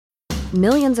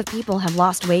Millions of people have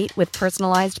lost weight with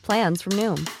personalized plans from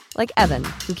Noom. Like Evan,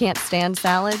 who can't stand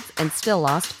salads and still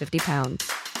lost 50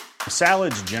 pounds.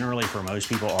 Salads generally for most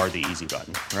people are the easy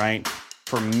button, right?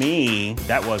 For me,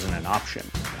 that wasn't an option.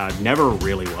 I never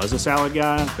really was a salad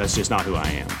guy. That's just not who I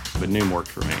am. But Noom worked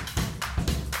for me.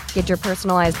 Get your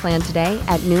personalized plan today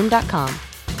at Noom.com.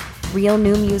 Real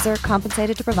Noom user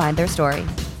compensated to provide their story.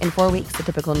 In 4 weeks, the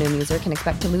typical Noom user can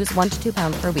expect to lose 1 to 2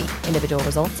 pounds per week. Individual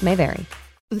results may vary.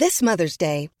 This Mother's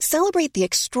Day, celebrate the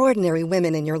extraordinary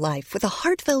women in your life with a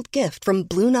heartfelt gift from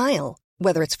Blue Nile.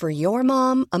 Whether it's for your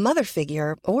mom, a mother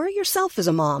figure, or yourself as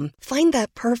a mom, find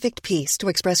that perfect piece to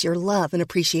express your love and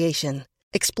appreciation.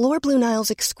 Explore Blue Nile's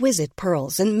exquisite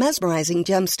pearls and mesmerizing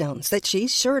gemstones that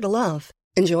she's sure to love.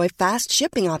 Enjoy fast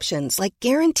shipping options like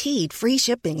guaranteed free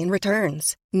shipping and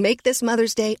returns. Make this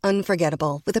Mother's Day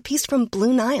unforgettable with a piece from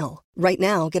Blue Nile. Right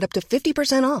now, get up to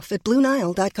 50% off at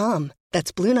BlueNile.com.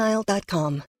 That's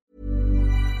BlueNile.com.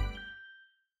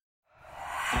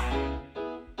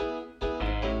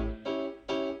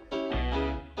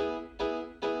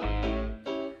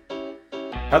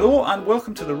 Hello and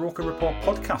welcome to the Roker Report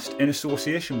podcast in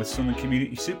association with Sunderland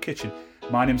Community Soup Kitchen.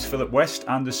 My name's Philip West,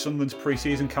 and as Sunderland's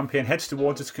pre-season campaign heads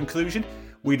towards its conclusion,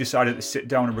 we decided to sit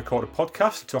down and record a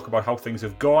podcast to talk about how things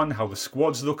have gone, how the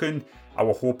squad's looking,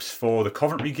 our hopes for the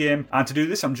Coventry game. And to do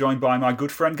this, I'm joined by my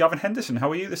good friend Gavin Henderson. How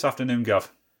are you this afternoon,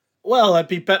 Gav? Well, it'd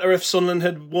be better if Sunderland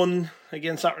had won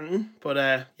against Accrington,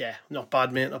 but yeah, not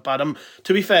bad, mate, not bad.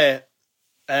 To be fair,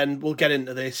 and we'll get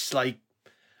into this, like,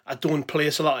 I don't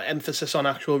place a lot of emphasis on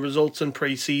actual results in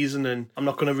pre-season, and I'm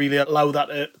not going to really allow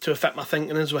that to affect my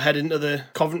thinking as we head into the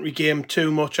Coventry game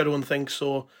too much, I don't think.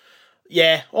 So,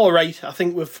 yeah, all right. I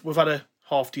think we've had a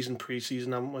half-decent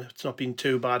pre-season, haven't we? It's not been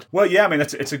too bad. Well, yeah, I mean,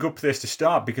 it's a good place to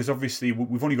start because obviously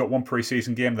we've only got one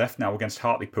pre-season game left now against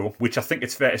Hartlepool, which I think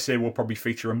it's fair to say will probably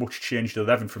feature a much changed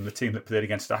 11 from the team that played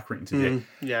against Accrington today.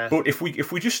 Yeah. But if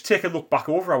we just take a look back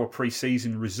over our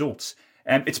pre-season results,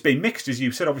 it's been mixed, as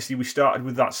you said. Obviously, we started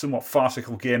with that somewhat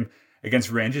farcical game against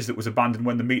Rangers that was abandoned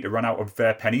when the meter ran out of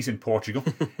pennies in Portugal,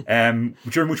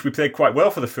 during which we played quite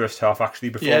well for the first half, actually,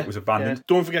 before it was abandoned. Yeah.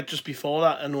 Don't forget, just before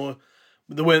that, I know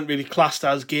they weren't really classed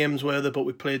as games, were they? But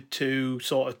we played 2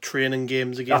 sort of training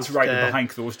games against That's right, behind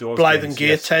those doors. Blyth and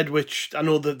Gateshead, which I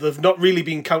know that they've not really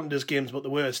been counted as games, but they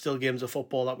were still games of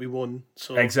football that we won.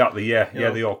 So exactly, yeah,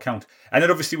 they all count. And then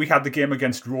obviously we had the game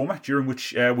against Roma, during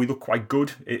which we looked quite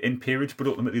good in periods, but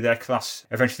ultimately their class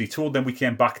eventually told. Then we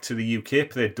came back to the UK,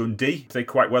 played Dundee, played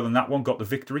quite well in that one, got the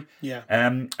victory. Yeah.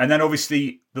 And then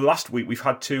obviously the last week we've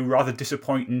had 2 rather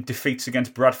disappointing defeats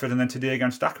against Bradford and then today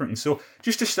against Accrington. So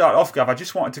just to start off, Gav, I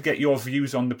just wanted to get your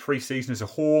views on the pre-season as a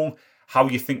whole, how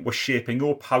you think we're shaping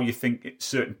up, how you think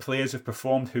certain players have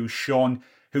performed, who's shone,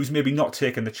 who's maybe not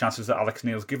taken the chances that Alex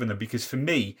Neil's given them. Because for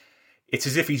me, it's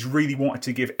as if he's really wanted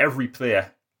to give every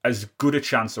player as good a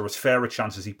chance or as fair a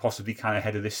chance as he possibly can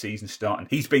ahead of this season starting.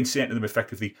 He's been saying to them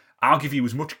effectively, I'll give you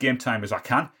as much game time as I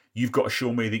can. You've got to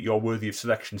show me that you're worthy of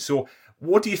selection. So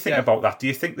what do you think about that? Do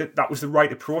you think that was the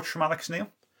right approach from Alex Neil?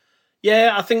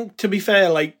 Yeah, I think, to be fair,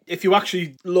 like, if you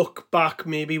actually look back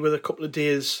maybe with a couple of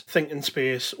days thinking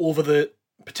space over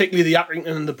particularly the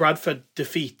Accrington and the Bradford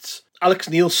defeats, Alex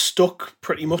Neil stuck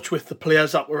pretty much with the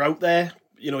players that were out there.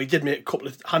 You know, he did make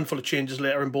handful of changes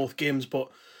later in both games, but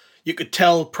you could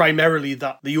tell primarily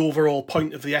that the overall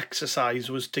point of the exercise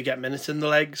was to get minutes in the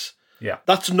legs. Yeah.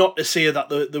 That's not to say that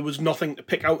there was nothing to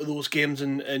pick out of those games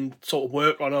and sort of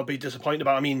work on or be disappointed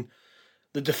about. I mean,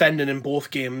 the defending in both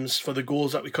games for the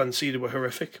goals that we conceded were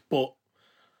horrific, but,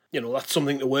 you know, that's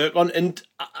something to work on. And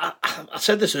I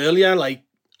said this earlier, like,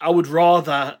 I would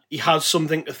rather he has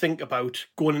something to think about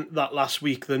going into that last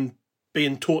week than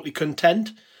being totally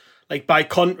content. Like, by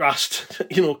contrast,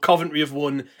 you know, Coventry have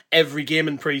won every game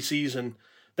in pre-season.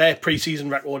 Their pre-season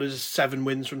record is 7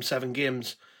 wins from 7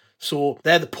 games. So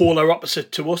they're the polar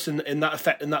opposite to us in that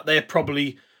effect, in that they're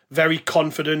probably very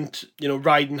confident, you know,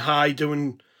 riding high,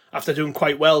 after doing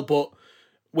quite well. But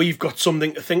we've got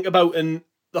something to think about. And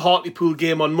the Hartlepool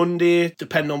game on Monday,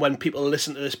 depending on when people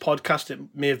listen to this podcast, it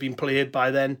may have been played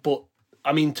by then. But,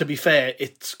 I mean, to be fair,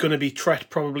 it's going to be treated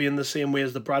probably in the same way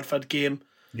as the Bradford game.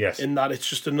 Yes. In that it's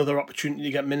just another opportunity to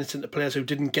get minutes into players who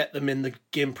didn't get them in the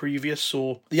game previous.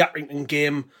 So the Accrington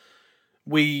game,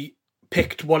 we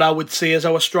picked what I would say is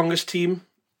our strongest team.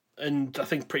 And I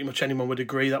think pretty much anyone would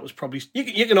agree that was probably...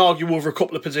 You can argue over a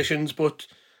couple of positions, but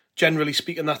generally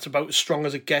speaking, that's about as strong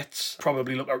as it gets.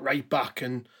 Probably look at right back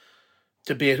and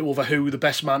debate over who the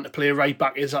best man to play right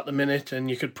back is at the minute. And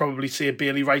you could probably say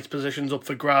Bailey Wright's position's up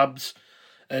for grabs.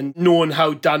 And knowing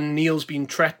how Dan Neil's been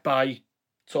treated by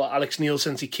Alex Neil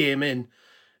since he came in,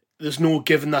 there's no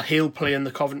given that he'll play in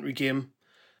the Coventry game.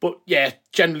 But yeah,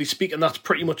 generally speaking, that's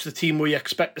pretty much the team we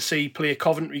expect to see play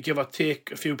Coventry, give or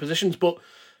take a few positions. But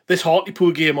this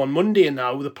Hartlepool game on Monday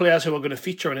now, the players who are going to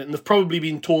feature in it, and they've probably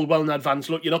been told well in advance,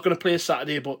 look, you're not going to play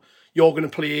Saturday, but you're going to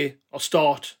play or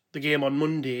start the game on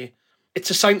Monday. It's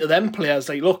a sign to them players,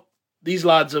 like, look, these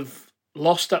lads have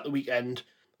lost at the weekend.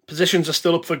 Positions are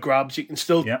still up for grabs. You can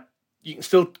still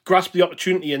grasp the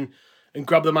opportunity and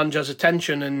grab the manager's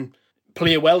attention and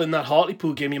play well in that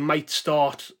Hartlepool game. You might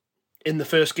start in the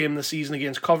first game of the season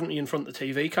against Coventry in front of the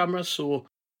TV cameras. So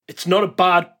it's not a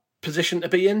bad position to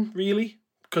be in, really.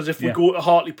 Because if we go to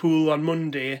Hartlepool on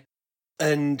Monday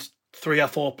and 3 or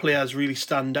 4 players really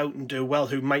stand out and do well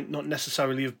who might not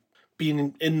necessarily have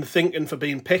been in the thinking for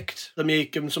being picked, they may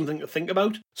give them something to think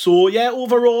about. So yeah,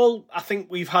 overall, I think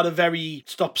we've had a very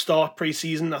stop-start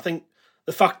pre-season. I think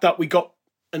the fact that we got,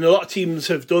 and a lot of teams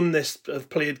have done this, have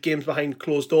played games behind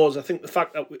closed doors. I think the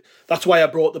fact that that's why I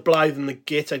brought the Blythe and the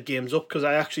Gateshead games up, because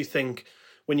I actually think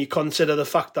when you consider the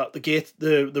fact that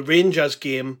the Rangers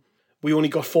game, we only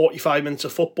got 45 minutes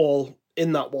of football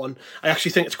in that one. I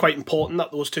actually think it's quite important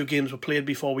that those 2 games were played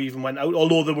before we even went out,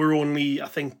 although there were only, I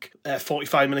think,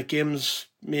 45-minute games,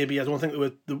 maybe. I don't think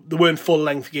they weren't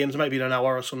full-length games. It might be an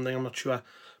hour or something, I'm not sure.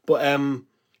 But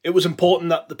it was important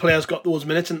that the players got those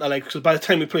minutes in their legs, because by the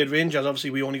time we played Rangers,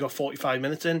 obviously we only got 45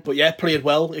 minutes in. But yeah, played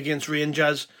well against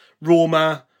Rangers.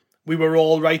 Roma, we were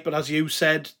all right, but as you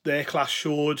said, their class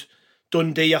showed.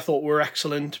 Dundee, I thought were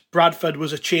excellent. Bradford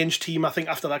was a changed team. I think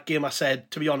after that game I said,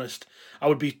 to be honest, I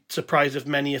would be surprised if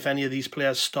any of these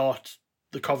players start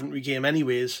the Coventry game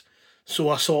anyways. So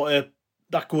I sort of,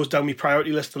 that goes down my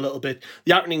priority list a little bit.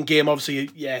 The Accrington game, obviously,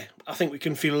 yeah, I think we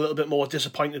can feel a little bit more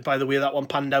disappointed by the way that one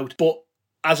panned out. But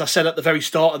as I said at the very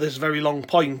start of this very long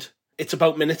point, it's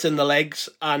about minutes in the legs,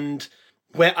 and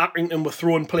where Accrington were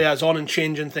throwing players on and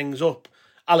changing things up,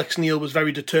 Alex Neil was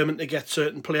very determined to get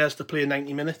certain players to play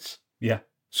 90 minutes. Yeah.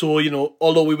 So,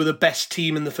 although we were the best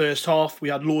team in the first half, we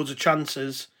had loads of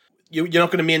chances. You're not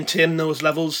going to maintain those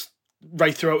levels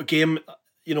right throughout a game,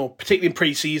 particularly in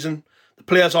pre-season. The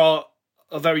players are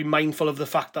very mindful of the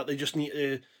fact that they just need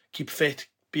to keep fit,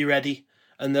 be ready.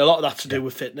 And a lot of that's to do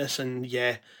with fitness. And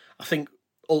yeah, I think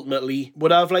ultimately,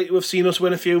 would I have liked to have seen us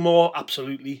win a few more?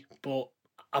 Absolutely. But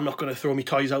I'm not going to throw my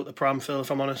toys out the pram, Phil, if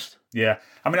I'm honest. Yeah.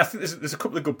 I mean, I think there's a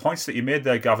couple of good points that you made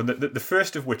there, Gavin. The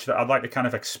first of which that I'd like to kind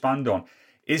of expand on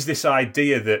is this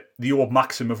idea that the old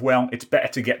maxim of, well, it's better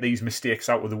to get these mistakes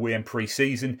out of the way in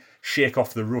pre-season, shake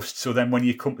off the rust, so then when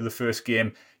you come to the first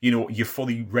game, you're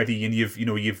fully ready and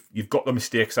you've got the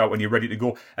mistakes out and you're ready to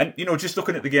go. And, just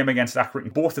looking at the game against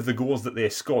Accrington, both of the goals that they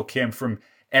scored came from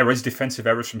errors, defensive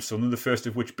errors from Sunderland, the first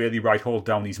of which Bailey Wright hauled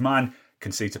down his man,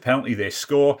 concedes a penalty, they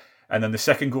score. And then the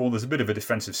second goal, there's a bit of a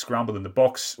defensive scramble in the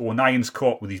box. O'Nien's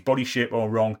caught with his body shape all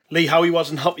wrong. Lee Howie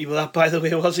wasn't happy with that, by the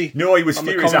way, was he? No, he was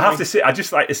furious. I have to say, I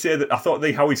just like to say that I thought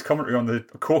Lee Howie's commentary on the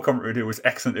co-commentary was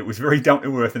excellent. It was very down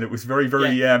to earth and it was very,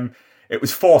 very, it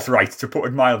was forthright, to put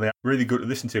it mildly. Really good to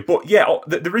listen to. But yeah,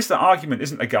 there is that argument,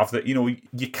 isn't there, Gav, that,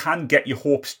 you can get your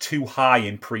hopes too high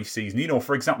in pre-season.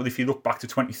 For example, if you look back to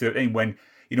 2013 when,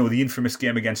 the infamous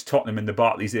game against Tottenham in the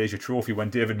Barclays Asia Trophy when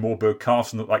David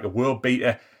Moberg-Carlson looked like a world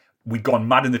beater. We'd gone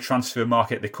mad in the transfer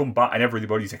market. They come back and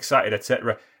everybody's excited,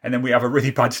 etc. And then we have a really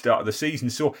bad start of the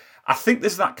season. So I think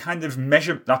there's that kind of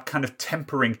measure, that kind of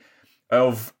tempering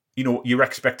of, your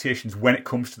expectations when it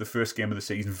comes to the first game of the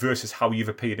season versus how you've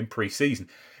appeared in pre-season.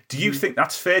 Do you think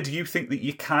that's fair? Do you think that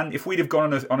you can, if we'd have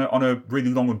gone on a really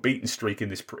long unbeaten streak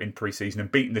in pre-season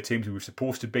and beaten the teams we were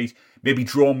supposed to beat, maybe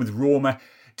drawn with Roma,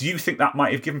 do you think that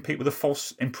might have given people the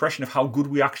false impression of how good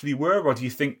we actually were, or do you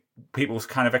think people's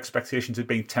kind of expectations had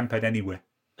been tempered anyway?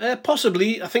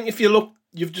 Possibly. I think if you look,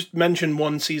 you've just mentioned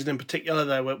one season in particular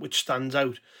there which stands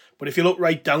out, but if you look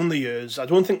right down the years, I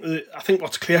think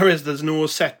what's clear is there's no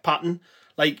set pattern.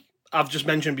 Like I've just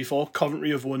mentioned before,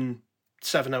 Coventry have won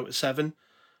 7 out of 7,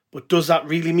 but does that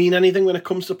really mean anything when it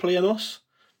comes to playing us?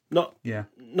 Not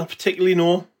particularly,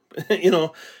 no.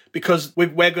 Because we're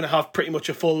going to have pretty much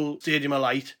a full Stadium of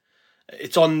Light.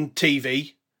 It's on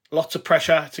TV, lots of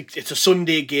pressure. It's a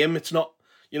Sunday game. It's not,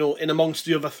 in amongst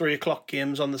the other 3 o'clock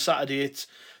games on the Saturday.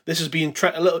 This has been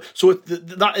a little. So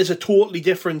that is a totally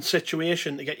different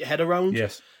situation to get your head around.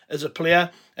 Yes. As a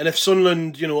player. And if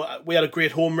Sunderland, we had a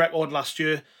great home record last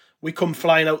year. We come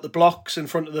flying out the blocks in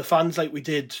front of the fans like we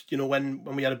did, when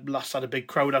we last had a big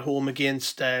crowd at home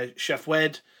against Chef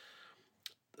Wed.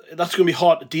 That's going to be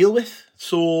hard to deal with.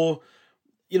 So,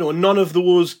 none of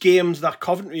those games that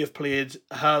Coventry have played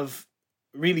have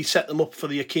really set them up for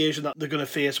the occasion that they're going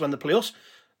to face when they play us.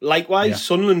 Likewise,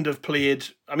 Sunderland have played,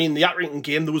 the Accrington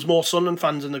game, there was more Sunderland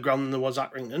fans in the ground than there was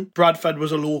Accrington. Bradford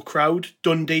was a low crowd.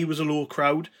 Dundee was a low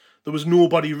crowd. There was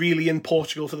nobody really in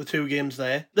Portugal for the 2 games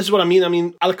there. This is what I mean. I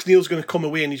mean, Alex Neil's going to come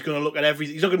away and he's going to look at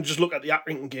everything. He's not going to just look at the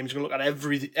Accrington game. He's going to look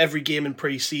at every game in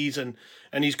pre-season,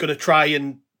 and he's going to try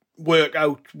and work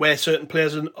out where certain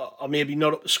players are maybe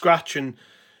not up to scratch and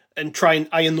try and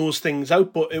iron those things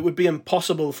out. But it would be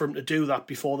impossible for him to do that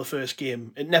before the first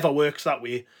game. It never works that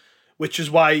way, which is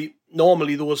why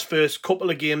normally those first couple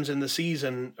of games in the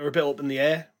season are a bit up in the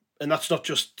air. And that's not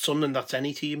just Sunderland, that's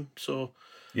any team. So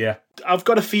yeah, I've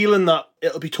got a feeling that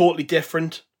it'll be totally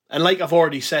different. And like I've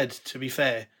already said, to be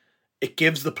fair, it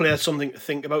gives the players something to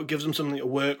think about, gives them something to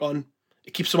work on.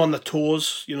 It keeps them on their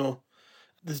toes, you know.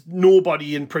 There's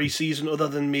nobody in pre-season other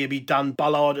than maybe Dan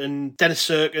Ballard and Dennis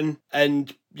Cirkin,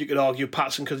 and you could argue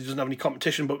Patterson because he doesn't have any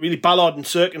competition, but really Ballard and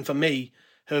Cirkin for me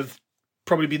have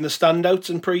probably been the standouts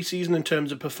in pre-season in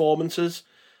terms of performances.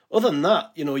 Other than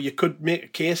that, you know, you could make a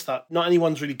case that not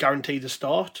anyone's really guaranteed to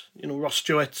start. You know, Ross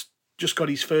Stewart's just got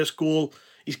his first goal.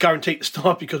 He's guaranteed to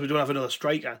start because we don't have another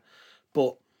striker.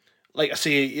 But like I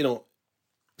say, you know,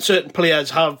 certain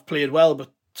players have played well,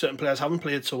 but certain players haven't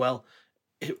played so well.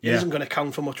 It isn't going to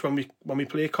count for much when we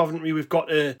play Coventry. We've got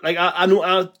to, like, I know,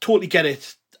 I totally get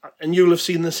it, and you'll have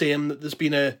seen the same, that there's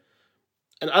been and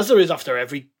as there is after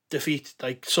every defeat,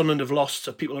 like Sunderland have lost,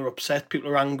 so people are upset, people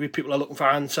are angry, people are looking for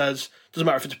answers. Doesn't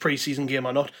matter if it's a pre-season game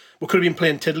or not. We could have been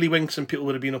playing tiddlywinks and people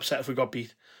would have been upset if we got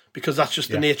beat, because that's just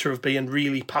the nature of being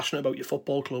really passionate about your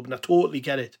football club, and I totally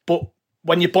get it. But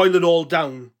when you boil it all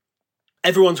down,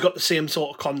 everyone's got the same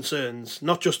sort of concerns,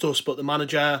 not just us, but the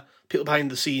manager, people behind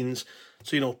the scenes.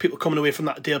 So, you know, people coming away from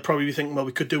that day will probably be thinking, well,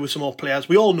 we could do with some more players.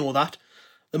 We all know that.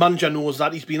 The manager knows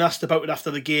that. He's been asked about it after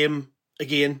the game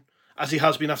again, as he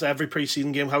has been after every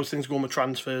pre-season game, how's things going with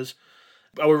transfers.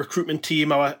 Our recruitment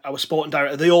team, our sporting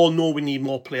director, they all know we need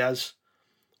more players.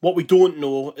 What we don't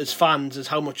know as fans is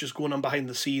how much is going on behind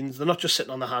the scenes. They're not just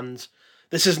sitting on their hands.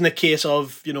 This isn't a case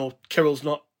of, you know, Kirill's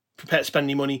not prepared to spend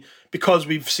any money, because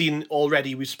we've seen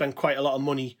already we've spent quite a lot of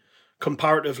money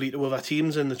comparatively to other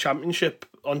teams in the Championship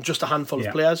on just a handful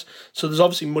of players. So there's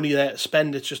obviously money there to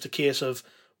spend. It's just a case of,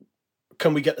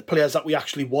 can we get the players that we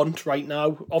actually want right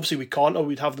now? Obviously we can't, or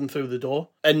we'd have them through the door.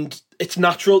 And it's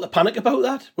natural to panic about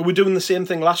that. But we're doing the same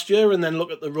thing last year, and then look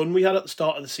at the run we had at the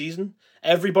start of the season.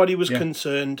 Everybody was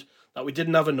concerned that we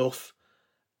didn't have enough,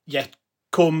 yet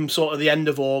come sort of the end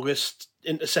of August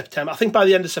into September, I think by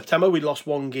the end of September we lost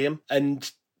 1 game,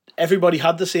 and everybody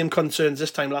had the same concerns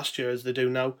this time last year as they do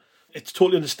now. It's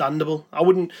totally understandable. I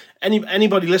wouldn't,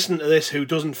 anybody listening to this who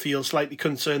doesn't feel slightly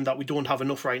concerned that we don't have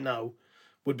enough right now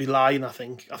would be lying, I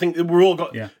think. I think we're all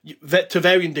got, to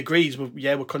varying degrees,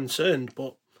 we're concerned,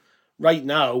 but right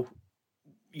now,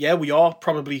 we are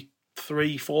probably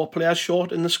 3-4 players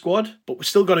short in the squad, but we've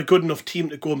still got a good enough team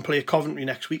to go and play Coventry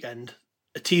next weekend.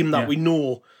 A team that we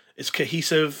know is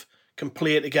cohesive, can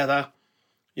play together.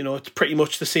 You know, it's pretty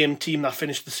much the same team that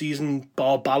finished the season,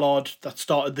 bar Ballard, that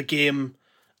started the game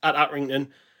at Accrington.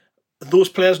 Those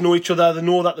players know each other, they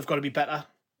know that they've got to be better.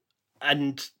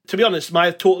 And to be honest,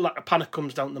 my total lack of panic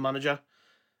comes down to the manager.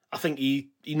 I think he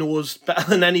knows better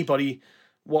than anybody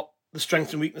what the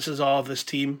strengths and weaknesses are of this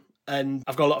team, and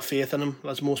I've got a lot of faith in him,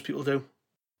 as most people do.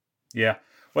 Yeah.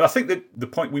 Well, I think that the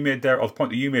point we made there, or the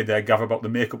point that you made there, Gav, about the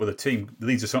makeup of the team,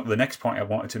 leads us on to the next point I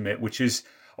wanted to make, which is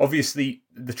obviously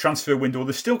the transfer window.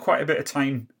 There's still quite a bit of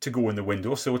time to go in the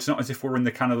window, so it's not as if we're in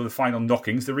the kind of the final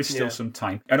knockings. There is still some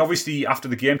time. And obviously, after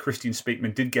the game, Christian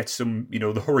Speakman did get some, you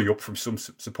know, the hurry up from some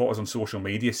supporters on social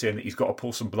media saying that he's got to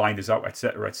pull some blinders out,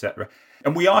 etc., etc.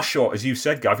 And we are short, as you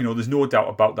said, Gav. You know, there's no doubt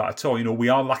about that at all. You know, we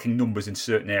are lacking numbers in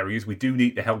certain areas. We do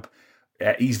need to help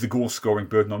ease the goal-scoring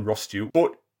burden on Ross Stewart.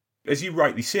 But as you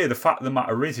rightly say, the fact of the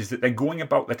matter is that they're going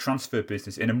about their transfer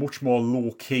business in a much more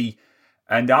low-key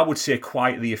and I would say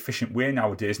quietly efficient way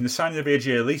nowadays. And the signing of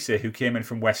AJ Elise, who came in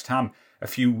from West Ham a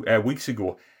few weeks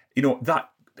ago, you know,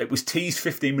 that it was teased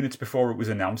 15 minutes before it was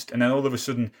announced, and then all of a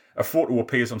sudden a photo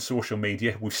appears on social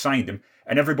media, we've signed him,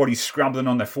 and everybody's scrambling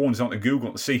on their phones onto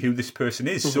Google to see who this person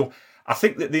is. Mm-hmm. So I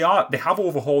think that they have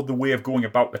overhauled the way of going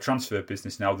about the transfer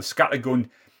business now. The scattergun,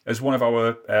 as one of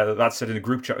our lads said in a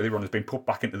group chat earlier on, has been put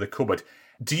back into the cupboard.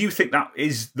 Do you think that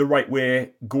is the right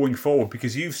way going forward?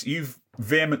 Because you've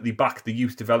vehemently backed the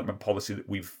youth development policy that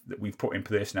we've put in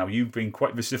place now. You've been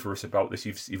quite vociferous about this.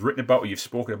 You've written about it, you've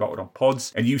spoken about it on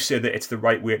pods, and you say that it's the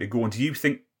right way to go. And do you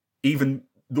think, even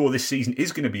though this season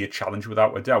is going to be a challenge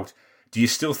without a doubt, do you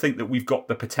still think that we've got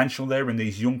the potential there in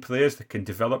these young players that can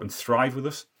develop and thrive with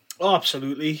us? Oh,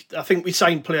 absolutely. I think we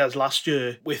signed players last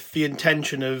year with the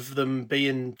intention of them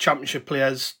being championship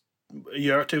players a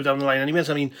year or two down the line anyways.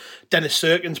 I mean, Dennis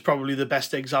Cirkin's probably the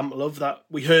best example of that.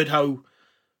 We heard how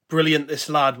brilliant this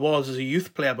lad was as a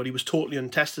youth player, but he was totally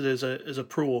untested as a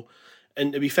pro.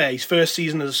 And to be fair, his first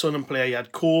season as a Sunderland player, he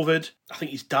had COVID. I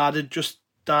think his dad had just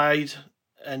died,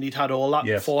 and he'd had all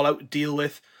that fallout to deal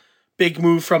with. Big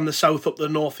move from the south up the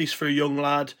northeast for a young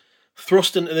lad.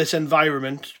 Thrust into this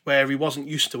environment where he wasn't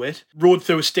used to it. Rode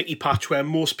through a sticky patch where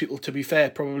most people, to be fair,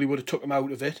 probably would have took him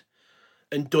out of it.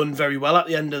 And done very well at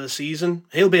the end of the season.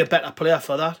 He'll be a better player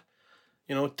for that.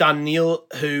 You know, Dan Neil,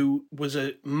 who was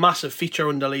a massive feature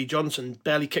under Lee Johnson,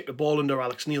 barely kicked the ball under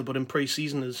Alex Neil, but in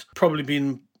pre-season has probably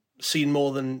been seen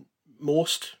more than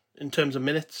most in terms of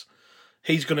minutes.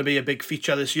 He's going to be a big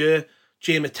feature this year.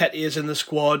 Jay Matete is in the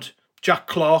squad. Jack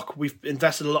Clark, we've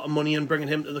invested a lot of money in bringing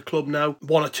him to the club now.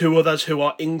 One or two others who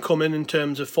are incoming in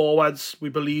terms of forwards, we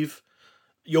believe.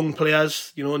 Young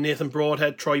players, you know, Nathan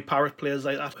Broadhead, Troy Parrott, players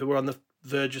like that, who are on the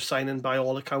verge of signing by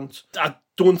all accounts. I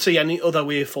don't see any other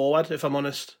way forward, if I'm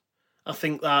honest. I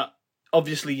think that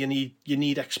obviously you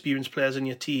need experienced players in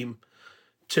your team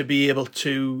to be able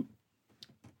to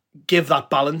give that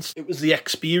balance. It was the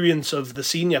experience of the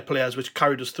senior players which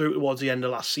carried us through towards the end of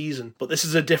last season. But this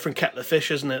is a different kettle of fish,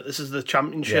 isn't it? This is the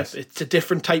Championship. Yes. It's a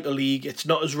different type of league. It's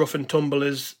not as rough and tumble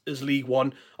as League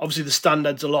One. Obviously the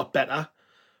standard's a lot better.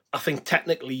 I think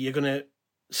technically you're going to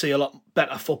see a lot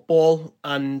better football,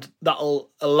 and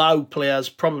that'll allow players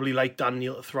probably like Dan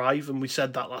Neil to thrive, and we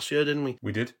said that last year, didn't we?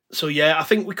 We did. So yeah, I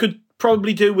think we could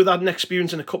probably do with adding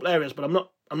experience in a couple of areas, but I'm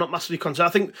not massively concerned.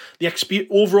 I think the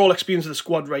overall experience of the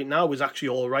squad right now is actually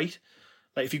all right.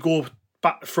 Like if you go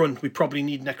back to front, we probably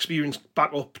need an experienced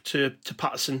backup to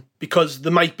Patterson, because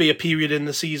there might be a period in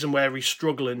the season where he's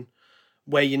struggling,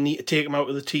 where you need to take him out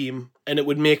of the team, and it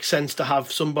would make sense to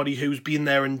have somebody who's been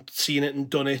there and seen it and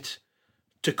done it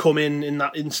to come in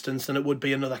that instance than it would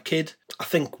be another kid. I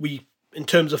think in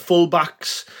terms of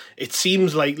fullbacks, it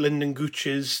seems like Lyndon Gooch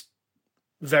is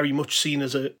very much seen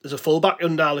as a fullback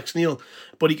under Alex Neil,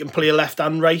 but he can play left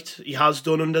and right. He has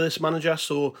done under this manager.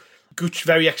 So Gooch,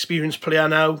 very experienced player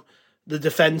now. The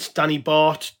defence, Danny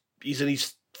Bart, he's in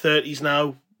his 30s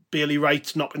now. Bailey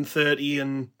Wright's knocking 30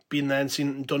 and been there and seen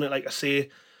it and done it, like I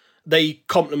say. They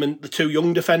complement the two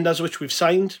young defenders which we've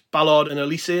signed, Ballard and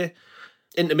Elise.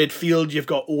 Into midfield, you've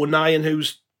got O'Nien,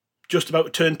 who's just about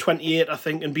to turn 28, I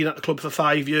think, and been at the club for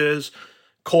 5 years.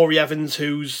 Corey Evans,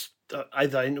 who's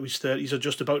either into his 30s or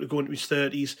just about to go into his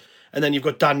 30s. And then you've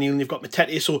got Dan Neil and you've got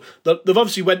Matete. So they've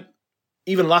obviously went,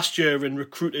 even last year, and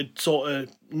recruited sort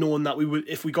of knowing that we would,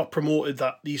 if we got promoted,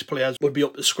 that these players would be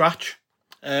up to scratch.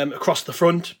 Across the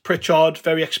front, Pritchard,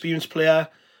 very experienced player.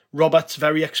 Roberts,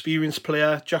 very experienced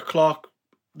player. Jack Clark,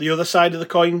 the other side of the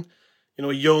coin, you know,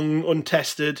 young,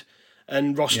 untested.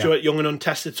 And Ross Stewart, young and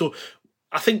untested. So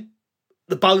I think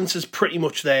the balance is pretty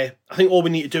much there. I think all we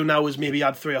need to do now is maybe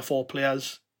add 3 or 4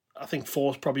 players. I think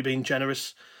 4 is probably being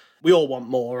generous. We all want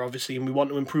more, obviously, and we want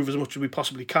to improve as much as we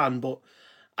possibly can, but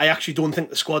I actually don't think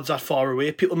the squad's that far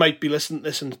away. People might be listening to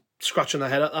this and scratching their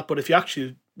head at that, but if you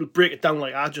actually break it down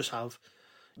like I just have,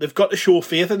 they've got to show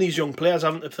faith in these young players,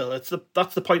 haven't they, Phil?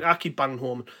 That's the point I keep banging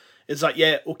home. Is that,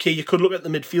 yeah, okay, you could look at the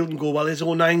midfield and go, well, is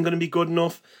O'Nien going to be good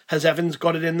enough? Has Evans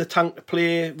got it in the tank to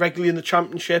play regularly in the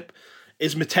Championship?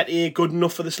 Is Matete good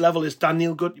enough for this level? Is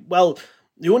Daniel good? Well,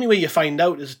 the only way you find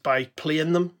out is by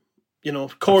playing them. You know,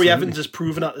 Corey Evans is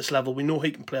proven at this level. We know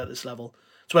he can play at this level.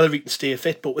 It's whether he can stay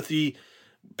fit. But with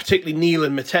particularly Neil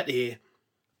and Matete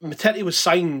was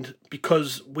signed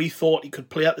because we thought he could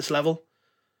play at this level.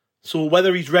 So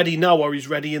whether he's ready now or he's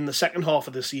ready in the second half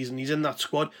of the season, he's in that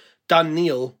squad. Dan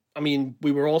Neil, I mean,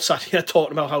 we were all sat here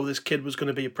talking about how this kid was going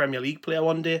to be a Premier League player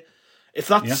one day. If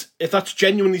that's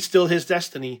genuinely still his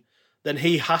destiny, then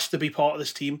he has to be part of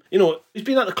this team. You know, he's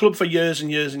been at the club for years and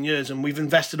years and years, and we've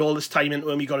invested all this time into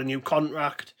him. He got a new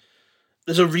contract.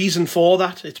 There's a reason for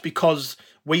that. It's because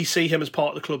we see him as part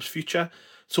of the club's future.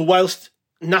 So whilst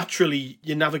naturally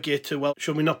you navigate to, well,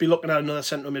 should we not be looking at another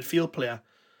central midfield player?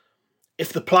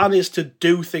 If the plan is to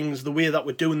do things the way that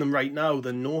we're doing them right now,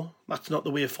 then no, that's not the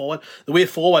way forward. The way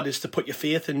forward is to put your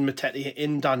faith in Matete,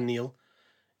 in Dan Neil,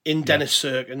 in Dennis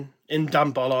Serkin, in Dan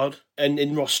Ballard, and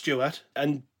in Ross Stewart,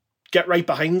 and get right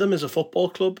behind them as a football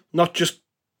club. Not just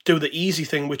do the easy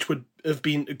thing, which would have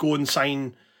been to go and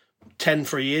sign 10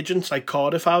 free agents like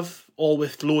Cardiff have, all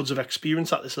with loads of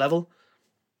experience at this level.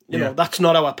 You know, that's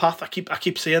not our path. I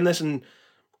keep saying this, and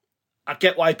I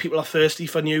get why people are thirsty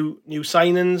for new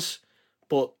signings.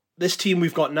 But this team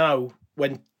we've got now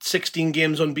went 16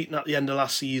 games unbeaten at the end of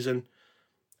last season.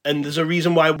 And there's a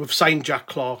reason why we've signed Jack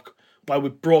Clark, why we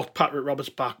brought Patrick Roberts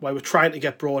back, why we're trying to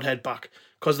get Broadhead back.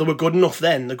 Because they were good enough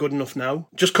then, they're good enough now.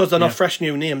 Just because they're not fresh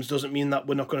new names doesn't mean that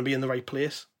we're not going to be in the right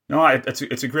place. No, it's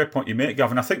a great point you make,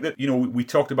 Gavin. I think that, you know, we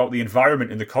talked about the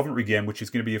environment in the Coventry game, which is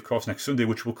going to be, of course, next Sunday,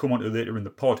 which we'll come on to later in the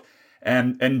pod.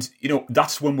 And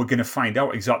that's when we're going to find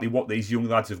out exactly what these young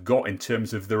lads have got in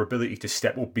terms of their ability to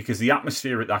step up, because the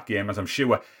atmosphere at that game, as I'm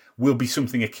sure, will be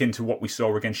something akin to what we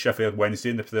saw against Sheffield Wednesday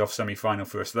in the playoff semi-final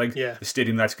first leg. Yeah. The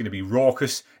stadium that's going to be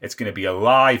raucous. It's going to be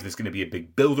alive. There's going to be a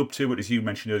big build-up to it, as you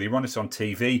mentioned earlier on. It's on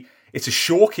TV. It's a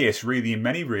showcase, really, in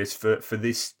many ways for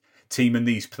this team and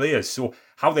these players. So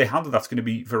how they handle that's going to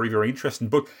be very, very interesting.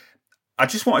 But I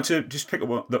just wanted to just pick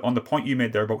up on the point you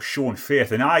made there about showing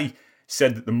faith. And I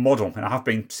said that the model, and I have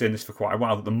been saying this for quite a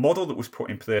while, that the model that was put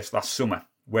in place last summer,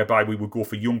 whereby we would go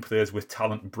for young players with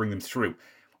talent and bring them through,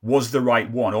 was the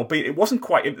right one, albeit it wasn't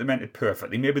quite implemented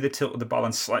perfectly. Maybe they tilted the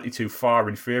balance slightly too far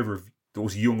in favour of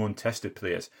those young, untested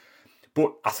players.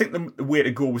 But I think the way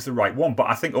to go was the right one. But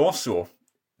I think also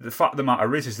the fact of the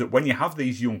matter is that when you have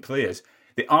these young players,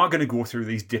 they are going to go through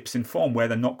these dips in form where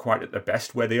they're not quite at their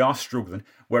best, where they are struggling,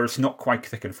 where it's not quite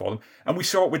clicking for them. And we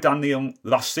saw it with Dan Neil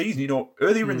last season.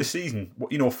 Earlier in the season,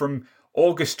 from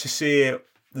August to say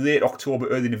late October,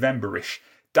 early November-ish,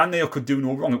 Dan Neil could do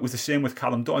no wrong. It was the same with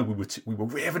Callum Doyle. We were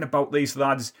raving about these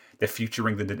lads. They're future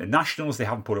England internationals. They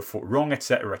haven't put a foot wrong,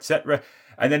 etc., etc.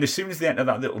 And then as soon as they enter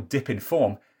that little dip in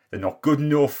form, they're not good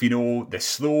enough. They're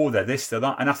slow. They're this, they're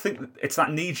that. And I think it's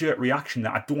that knee-jerk reaction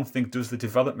that I don't think does the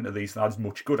development of these lads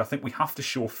much good. I think we have to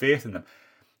show faith in them,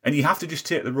 and you have to just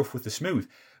take the rough with the smooth.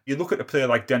 You look at a player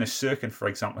like Dennis Sirkin, for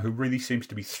example, who really seems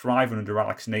to be thriving under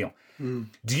Alex Neil.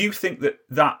 Do you think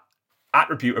that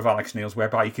attribute of Alex Neil's,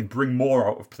 whereby he can bring more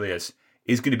out of players,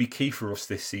 is going to be key for us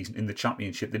this season in the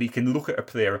Championship? That he can look at a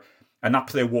player and that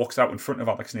player walks out in front of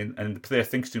Alex Neil and the player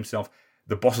thinks to himself,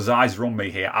 the boss's eyes are on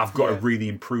me here. I've got to really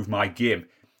improve my game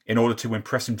in order to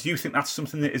impress him. Do you think that's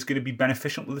something that is going to be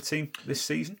beneficial to the team this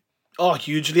season? Oh,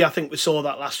 hugely. I think we saw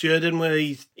that last year, didn't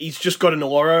we? He's just got an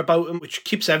aura about him, which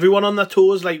keeps everyone on their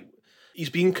toes. Like, he's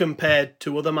been compared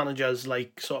to other managers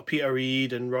like sort of Peter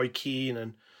Reid and Roy Keane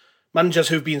and managers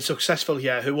who've been successful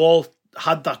here, who all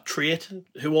had that trait,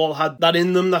 who all had that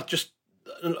in them that just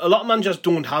a lot of managers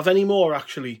don't have anymore,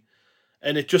 actually.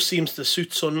 And it just seems to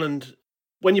suit Sunderland.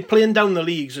 When you're playing down the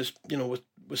leagues, as we're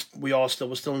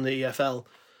still in the EFL,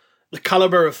 the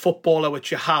calibre of footballer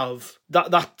which you have,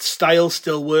 that style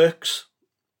still works.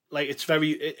 Like,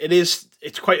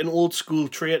 it's quite an old school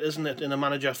trait, isn't it, in a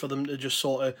manager, for them to just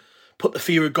sort of put the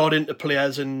fear of God into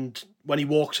players, and when he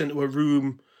walks into a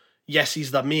room, yes, he's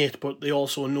their mate, but they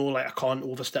also know, like, I can't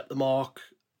overstep the mark.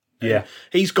 Yeah.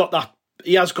 He has got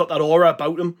that aura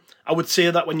about him. I would say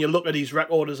that when you look at his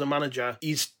record as a manager,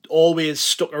 he's always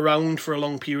stuck around for a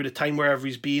long period of time wherever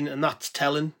he's been, and that's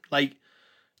telling. Like,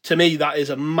 to me, that is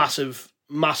a massive,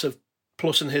 massive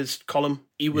plus in his column.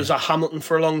 He was at Hamilton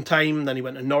for a long time, then he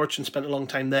went to Norwich and spent a long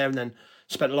time there, and then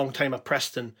spent a long time at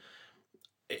Preston.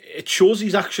 It shows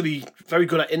he's actually very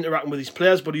good at interacting with his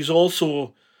players, but he's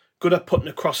also good at putting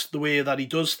across the way that he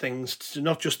does things,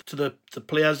 not just to the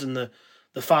players and the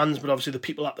fans, but obviously the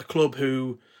people at the club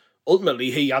who ultimately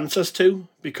he answers to,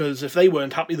 because if they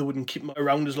weren't happy, they wouldn't keep him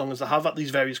around as long as they have at these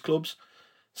various clubs.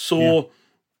 So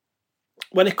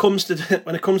when it comes to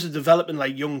developing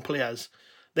like young players,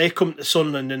 they come to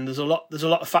Sunderland, and there's a lot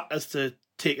of factors to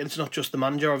take. It's not just the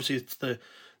manager. Obviously, it's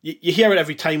you hear it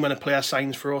every time when a player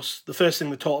signs for us. The first thing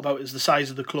we talk about is the size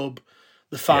of the club,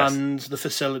 the fans, the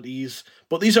facilities.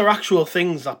 But these are actual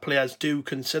things that players do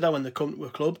consider when they come to a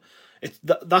club.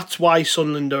 That's why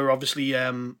Sunderland are obviously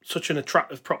such an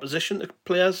attractive proposition to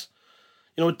players.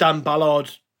 Dan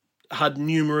Ballard had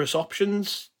numerous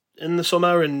options in the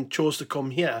summer and chose to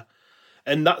come here.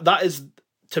 And that is,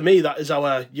 to me, that is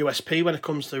our USP when it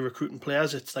comes to recruiting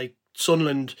players. It's like,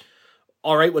 Sunderland,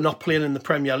 all right, we're not playing in the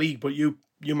Premier League, but you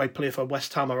might play for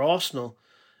West Ham or Arsenal,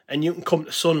 and you can come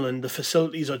to Sunderland. The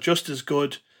facilities are just as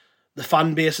good, the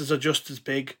fan bases are just as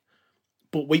big,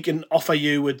 but we can offer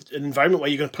you an environment where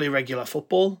you're going to play regular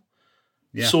football.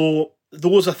 Yeah. So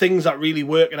those are things that really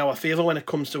work in our favour when it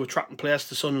comes to attracting players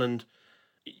to Sunderland.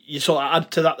 You sort of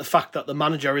add to that the fact that the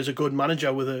manager is a good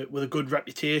manager with a good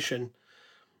reputation,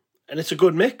 and it's a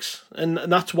good mix. And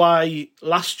that's why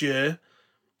last year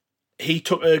he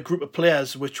took a group of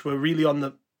players which were really on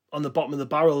the bottom of the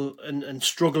barrel and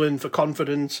struggling for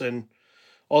confidence. And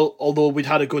although we'd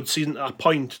had a good season at that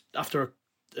point, after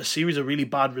a series of really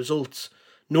bad results,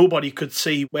 nobody could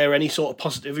see where any sort of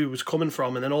positivity was coming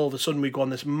from. And then all of a sudden we go on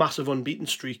this massive unbeaten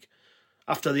streak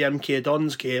after the MK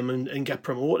Dons game and get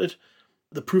promoted.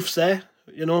 The proof's there,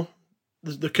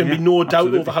 There can be no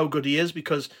doubt over how good he is,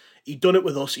 because he'd done it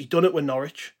with us, he'd done it with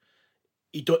Norwich,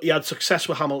 he had success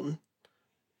with Hamilton,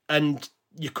 and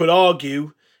you could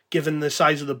argue, given the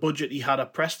size of the budget he had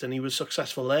at Preston, he was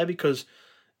successful there because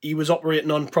he was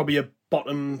operating on probably a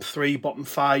bottom 3, bottom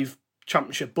 5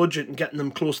 Championship budget and getting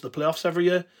them close to the playoffs every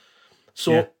year.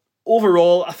 So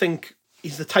overall, I think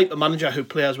he's the type of manager who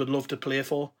players would love to play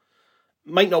for.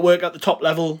 Might not work at the top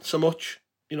level so much.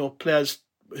 Players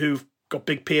who've got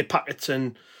big pay packets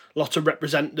and lots of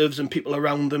representatives and people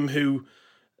around them who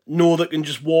know they can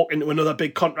just walk into another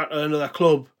big contract at another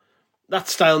club. That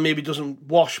style maybe doesn't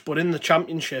wash, but in the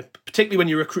Championship, particularly when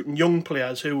you're recruiting young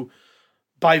players who,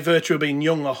 by virtue of being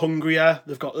young, are hungrier,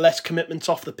 they've got less commitments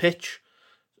off the pitch,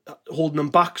 holding them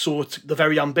back, so they're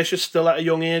very ambitious still at a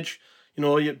young age.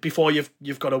 Before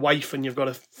you've got a wife and you've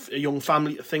got a young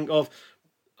family to think of.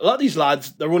 A lot of these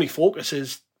lads, their only focus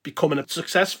is becoming a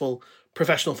successful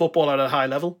professional footballer at a high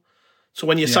level. So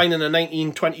when you're signing a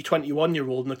 19, 20,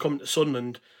 21-year-old and they're coming to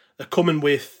Sunderland, they're coming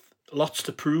with lots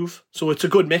to prove. So it's a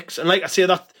good mix. And like I say,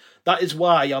 that is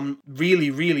why I'm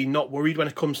really, really not worried when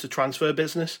it comes to transfer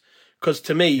business. Because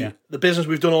to me, the business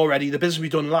we've done already, the business we've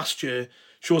done last year,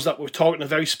 shows that we're targeting a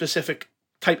very specific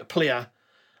type of player.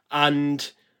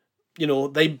 And,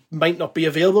 they might not be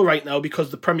available right now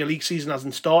because the Premier League season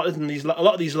hasn't started. And a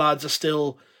lot of these lads are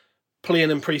still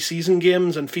playing in pre-season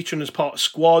games and featuring as part of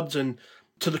squads. And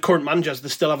to the current managers, they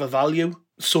still have a value.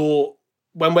 So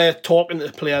when we're talking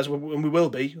to players, and we will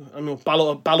be, I know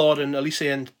Ballard and Elise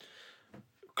and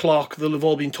Clark, they'll have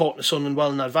all been talking to Sunderland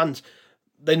well in advance.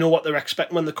 They know what they're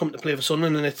expecting when they come to play for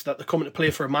Sunderland, and it's that they're coming to play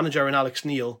for a manager in Alex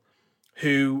Neil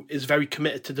who is very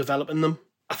committed to developing them.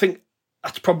 I think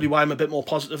that's probably why I'm a bit more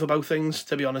positive about things,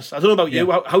 to be honest. I don't know about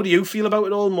you. How do you feel about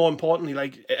it all, more importantly?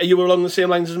 Like, are you along the same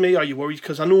lines as me? Are you worried?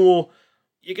 Because I know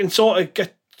you can sort of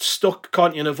get stuck,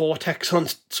 can't you, in a vortex on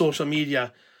social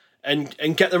media and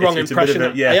get the wrong impression.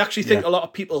 I actually think a lot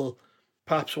of people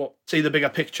perhaps see the bigger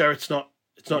picture. It's not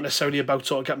necessarily about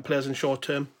sort of getting players in short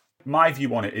term. My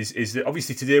view on it is that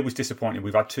obviously today was disappointing.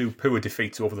 We've had 2 poor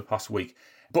defeats over the past week.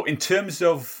 But in terms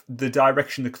of the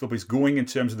direction the club is going, in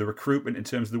terms of the recruitment, in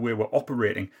terms of the way we're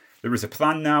operating, there is a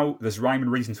plan now. There's rhyme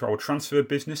and reason to our transfer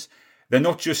business. They're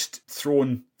not just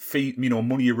throwing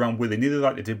money around willy-nilly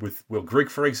like they did with Will Grigg,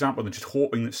 for example. They're just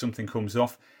hoping that something comes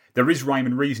off. There is rhyme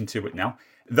and reason to it now.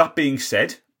 That being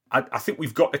said, I think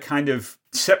we've got to kind of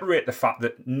separate the fact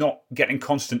that not getting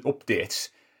constant updates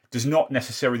does not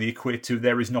necessarily equate to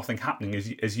there is nothing happening,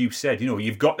 as you said.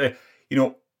 You've got to,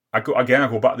 I go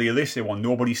back to the Elise one.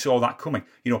 Nobody saw that coming.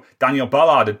 Daniel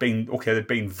Ballard there'd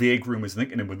been vague rumours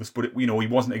linking him with us, but he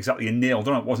wasn't exactly a nailed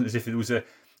on. It wasn't as if it was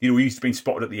he's been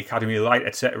spotted at the Academy of Light,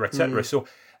 etc., etc. So,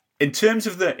 in terms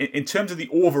of the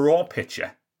overall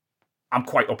picture, I'm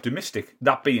quite optimistic.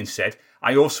 That being said,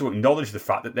 I also acknowledge the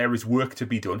fact that there is work to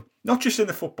be done, not just in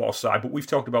the football side, but we've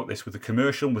talked about this with the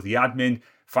commercial, with the admin,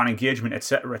 fan engagement,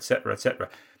 etc., etc., etc.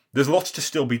 There's lots to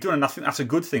still be done, and I think that's a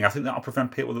good thing. I think that'll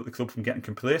prevent people at the club from getting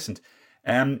complacent.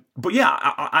 But yeah,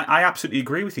 I absolutely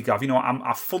agree with you, Gav.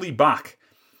 I fully back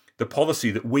the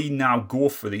policy that we now go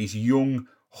for these young,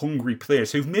 hungry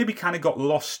players who've maybe kind of got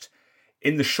lost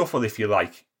in the shuffle, if you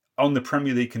like, on the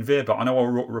Premier League conveyor belt. I know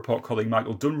our report colleague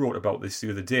Michael Dunn wrote about this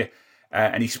the other day,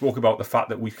 and he spoke about the fact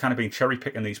that we've kind of been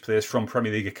cherry-picking these players from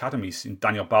Premier League academies, in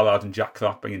Daniel Ballard and Jack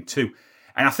Clark being 2.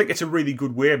 And I think it's a really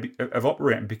good way of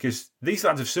operating, because these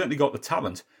lads have certainly got the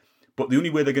talent, but the only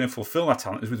way they're going to fulfil that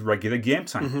talent is with regular game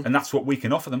time. And that's what we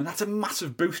can offer them. And that's a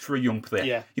massive boost for a young player.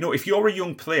 Yeah. If you're a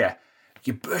young player,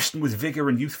 you're bursting with vigour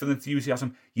and youthful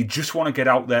enthusiasm. You just want to get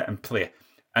out there and play.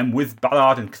 And with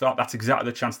Ballard and Clark, that's exactly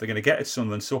the chance they're going to get at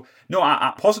Sunderland. So, no,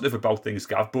 I'm positive about things,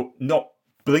 Gav, but not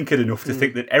blinkered enough to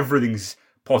think that everything's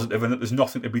positive and that there's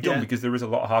nothing to be done, because there is a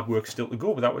lot of hard work still to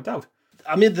go, without a doubt.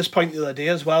 I made this point the other day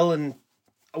as well, and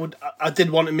I did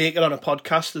want to make it on a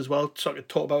podcast as well, so I could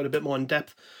talk about it a bit more in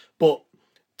depth. But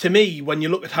to me, when you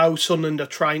look at how Sunderland are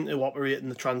trying to operate in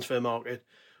the transfer market,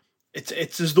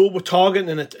 it's as though we're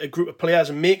targeting a group of players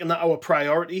and making that our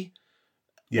priority,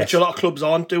 which a lot of clubs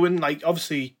aren't doing. Like,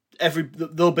 obviously,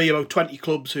 there'll be about 20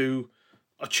 clubs who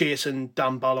are chasing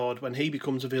Dan Ballard when he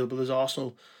becomes available, as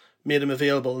Arsenal made him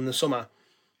available in the summer.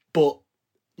 But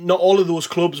not all of those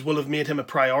clubs will have made him a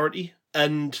priority.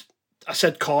 And I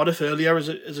said Cardiff earlier as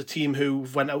a team who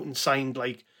went out and signed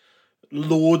like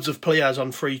loads of players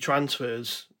on free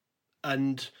transfers,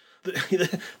 and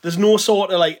there's no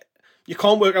sort of like, you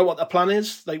can't work out what their plan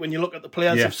is. Like, when you look at the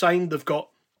players they've signed, they've got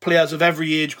players of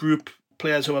every age group,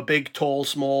 players who are big, tall,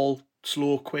 small,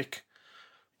 slow, quick.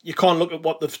 You can't look at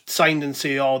what they've signed and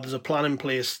say, oh, there's a plan in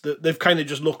place. They've kind of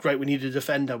just looked, right, we need a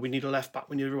defender, we need a left back,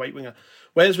 we need a right winger.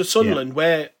 Whereas with Sunderland,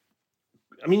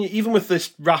 even with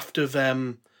this raft of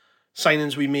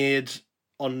signings we made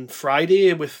on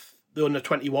Friday with the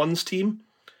under-21s team,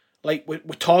 like, we're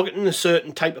targeting a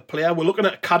certain type of player. We're looking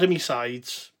at academy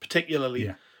sides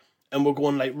particularly, and we're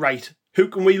going like, right, who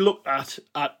can we look at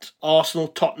Arsenal,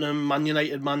 Tottenham, Man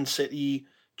United, Man City,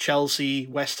 Chelsea,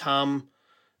 West Ham,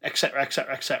 etc.,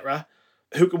 etc., etc.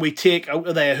 Who can we take out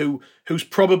of there who's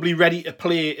probably ready to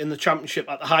play in the Championship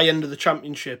at the high end of the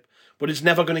Championship, but is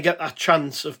never going to get that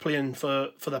chance of playing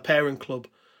for the parent club?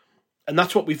 And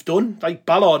that's what we've done. Like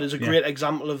Ballard is a great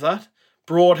example of that.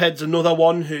 Broadhead's another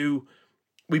one who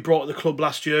we brought to the club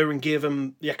last year and gave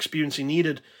him the experience he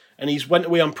needed. And he's went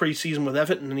away on pre-season with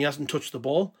Everton and he hasn't touched the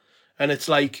ball. And it's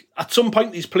like, at some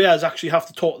point, these players actually have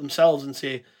to talk to themselves and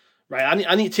say, right,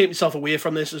 I need to take myself away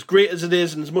from this. As great as it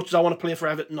is, and as much as I want to play for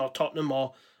Everton or Tottenham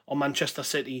or Manchester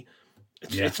City,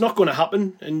 it's not going to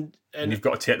happen. And you've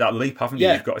got to take that leap, haven't you?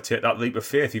 You've got to take that leap of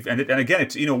faith. And again,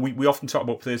 it's, we often talk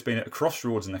about players being at a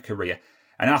crossroads in their career.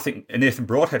 And I think Nathan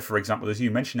Broadhead, for example, as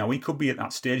you mentioned, now he could be at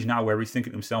that stage now where he's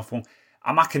thinking to himself, well,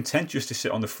 am I content just to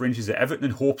sit on the fringes at Everton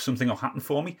and hope something will happen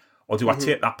for me? Or do I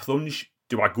take that plunge?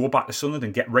 Do I go back to Sunderland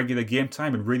and get regular game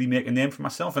time and really make a name for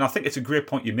myself? And I think it's a great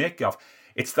point you make, Gav.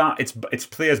 It's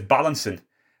players balancing,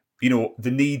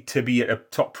 the need to be at a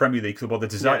top Premier League club or the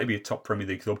desire to be a top Premier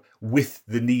League club with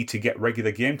the need to get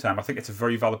regular game time. I think it's a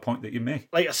very valid point that you make.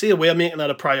 Like I say, we're making that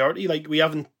a priority. Like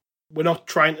we're not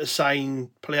trying to sign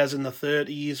players in the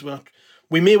 30s.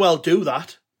 We may well do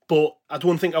that, but I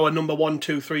don't think our number 1,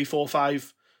 2, 3, 4,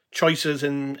 5 choices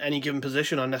in any given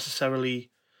position are necessarily,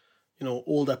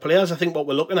 older players. I think what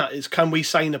we're looking at is, can we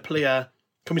sign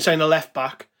a left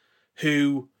back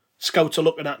who scouts are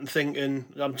looking at and thinking,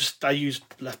 I use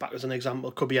left back as an example,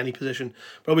 it could be any position,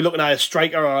 but are we looking at a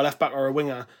striker or a left back or a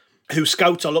winger who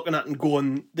scouts are looking at and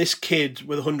going, this kid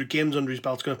with 100 games under his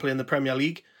belt is going to play in the Premier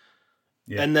League?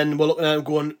 Yeah. And then we're looking at him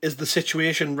going, is the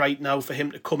situation right now for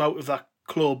him to come out of that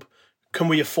club? Can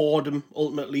we afford him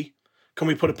ultimately? Can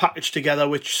we put a package together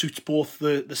which suits both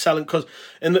the selling? Because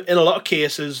in a lot of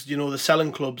cases, the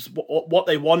selling clubs, what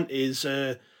they want is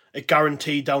a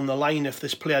guarantee down the line if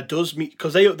this player does meet,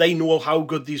 because they know how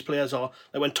good these players are.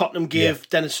 Like when Tottenham gave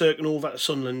Dennis Cirkin over to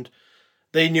Sunderland,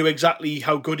 they knew exactly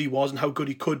how good he was and how good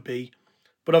he could be.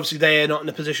 But obviously they're not in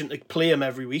a position to play him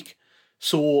every week.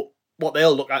 So what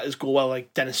they'll look at is go, well,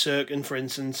 like Dennis Cirkin, for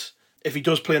instance, if he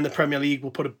does play in the Premier League,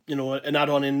 we'll put an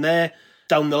add-on in there.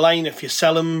 Down the line, if you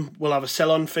sell him, we'll have a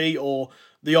sell-on fee or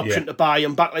the option to buy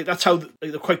him back. Like that's how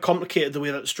they're quite complicated, the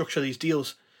way that they structure these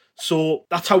deals. So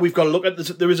that's how we've got to look at this.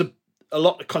 There is a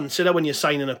lot to consider when you're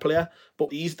signing a player, but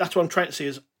that's what I'm trying to say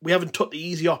is we haven't took the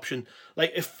easy option.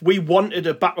 Like if we wanted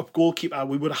a backup goalkeeper,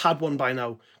 we would have had one by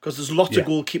now, because there's lots of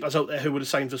goalkeepers out there who would have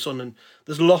signed for Sunderland.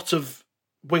 There's lots of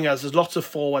wingers, there's lots of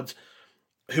forwards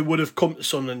who would have come to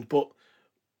Sunderland, but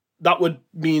that would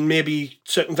mean maybe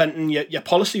circumventing your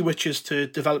policy, which is to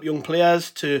develop young players,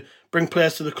 to bring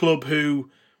players to the club who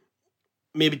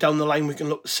maybe down the line we can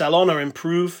look to sell on or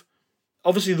improve.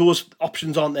 Obviously, those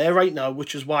options aren't there right now,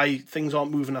 which is why things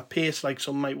aren't moving at pace like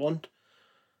some might want.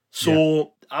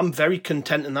 So I'm very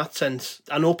content in that sense.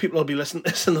 I know people will be listening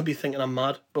to this and they'll be thinking I'm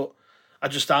mad, but I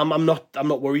just am. I'm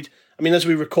not worried. I mean, as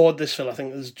we record this, Phil, I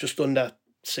think there's just under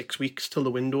 6 weeks till the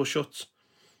window shuts.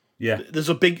 Yeah. There's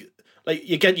a big... Like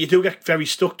you do get very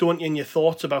stuck, don't you, in your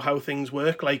thoughts about how things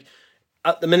work. Like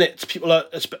at the minute,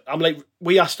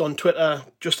 we asked on Twitter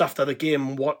just after the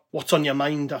game, what's on your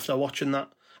mind after watching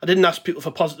that? I didn't ask people for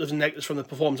positives and negatives from the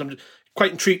performance. I'm just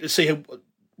quite intrigued to see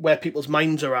where people's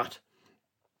minds are at.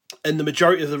 And the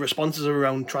majority of the responses are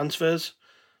around transfers.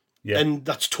 Yeah. And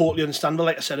that's totally understandable.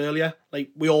 Like I said earlier, like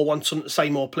we all want Sunderland to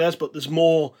sign more players, but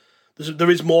there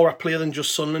is more at play than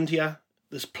just Sunderland here.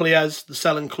 There's players, the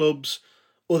selling clubs,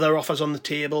 other offers on the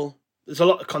table. There's a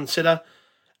lot to consider.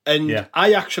 And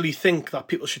I actually think that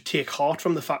people should take heart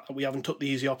from the fact that we haven't took the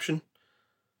easy option.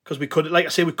 Because we could, like I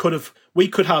say, we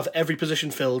could have every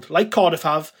position filled, like Cardiff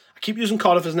have. I keep using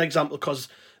Cardiff as an example because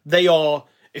they are,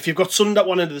 if you've got Sunderland at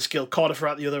one end of the scale, Cardiff are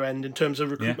at the other end in terms of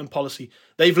recruitment policy.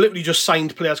 They've literally just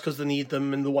signed players because they need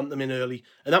them and they want them in early.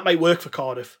 And that might work for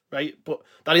Cardiff, right? But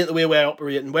that ain't the way we're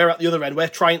operating. We're at the other end. We're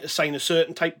trying to sign a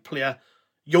certain type of player,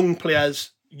 young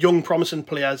players, young promising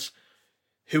players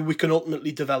who we can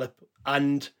ultimately develop.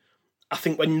 And I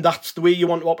think when that's the way you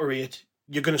want to operate,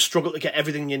 you're going to struggle to get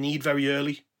everything you need very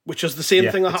early, which is the same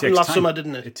thing that happened last summer,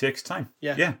 didn't it? It takes time.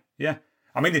 Yeah.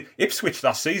 I mean, Ipswich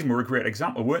last season were a great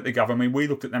example, weren't they, Gav? I mean, we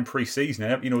looked at them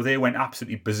pre-season. They went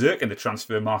absolutely berserk in the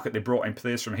transfer market. They brought in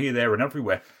players from here, there and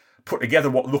everywhere, put together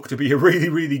what looked to be a really,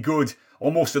 really good,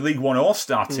 almost a League One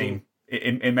all-star team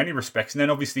in many respects. And then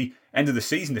obviously, end of the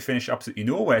season, to finish absolutely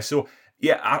nowhere. So,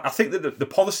 I think that the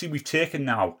policy we've taken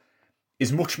now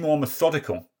is much more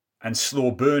methodical and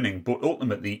slow burning, but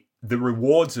ultimately the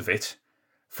rewards of it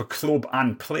for club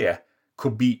and player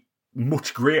could be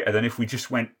much greater than if we just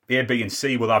went A, B, and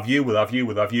C. We'll have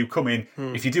you. Come in.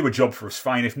 If you do a job for us,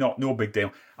 fine. If not, no big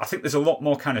deal. I think there's a lot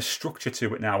more kind of structure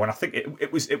to it now, and I think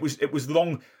it was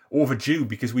long overdue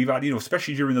because we've had,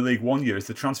 especially during the League One years,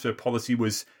 the transfer policy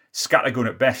was scattergun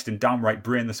at best and downright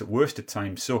brainless at worst at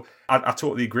times. So I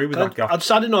totally agree with that, Gav. I'd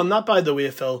start in on that, by the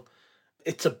way, Phil.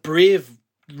 It's a brave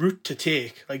route to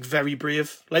take, like very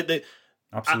brave. Like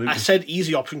Absolutely. I said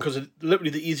easy option because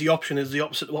literally the easy option is the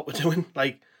opposite of what we're doing.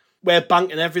 Like, we're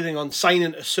banking everything on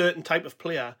signing a certain type of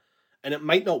player, and it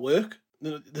might not work.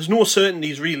 There's no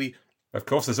certainties, really. Of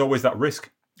course, there's always that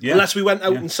risk. Yeah. Unless we went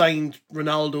out and signed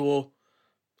Ronaldo,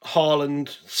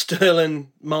 Haaland,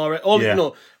 Sterling, Mahrez.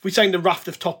 If we signed a raft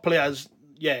of top players,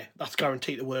 yeah, that's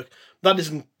guaranteed to work. That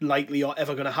isn't likely or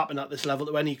ever going to happen at this level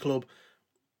to any club.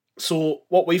 So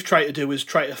what we've tried to do is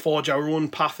try to forge our own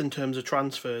path in terms of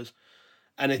transfers.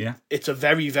 And it's a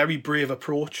very, very brave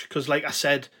approach because, like I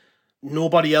said,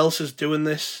 nobody else is doing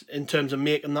this in terms of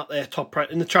making that their top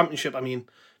priority. In the Championship, I mean,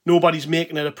 nobody's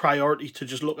making it a priority to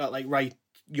just look at,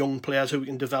 young players who we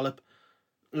can develop.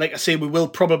 Like I say, we will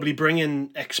probably bring in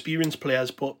experienced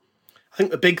players, but I think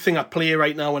the big thing at play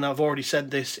right now, and I've already said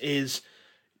this, is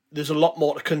there's a lot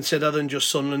more to consider than just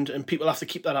Sunderland, and people have to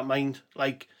keep that in mind.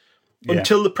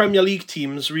 Until the Premier League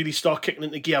teams really start kicking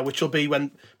into gear, which will be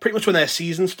pretty much when their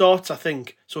season starts, I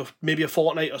think. So maybe a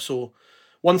fortnight or so.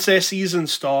 Once their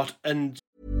seasons start and...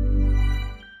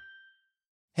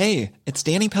 Hey, it's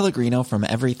Danny Pellegrino from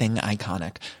Everything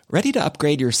Iconic. Ready to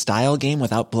upgrade your style game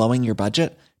without blowing your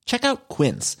budget? Check out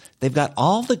Quince. They've got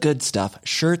all the good stuff,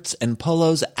 shirts and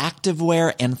polos,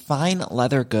 activewear, and fine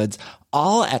leather goods,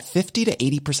 all at 50 to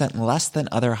 80% less than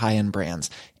other high-end brands.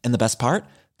 And the best part?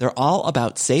 They're all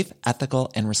about safe,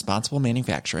 ethical, and responsible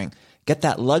manufacturing. Get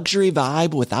that luxury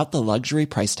vibe without the luxury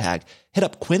price tag. Hit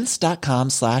up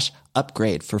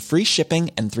quince.com/upgrade for free shipping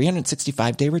and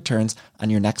 365-day returns on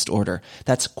your next order.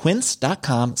 That's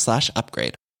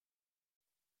quince.com/upgrade.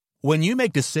 When you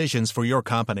make decisions for your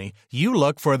company, you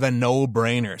look for the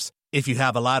no-brainers. If you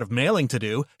have a lot of mailing to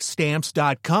do,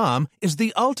 Stamps.com is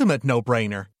the ultimate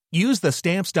no-brainer. Use the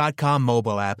Stamps.com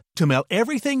mobile app to mail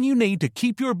everything you need to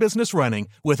keep your business running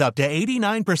with up to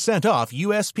 89% off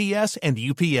USPS and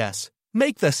UPS.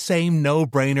 Make the same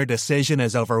no-brainer decision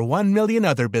as over 1 million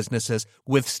other businesses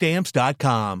with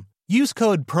Stamps.com. Use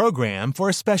code PROGRAM for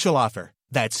a special offer.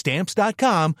 That's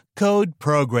Stamps.com, code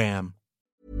PROGRAM.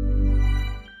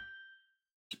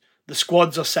 The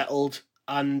squads are settled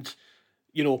and,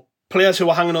 players who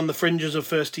are hanging on the fringes of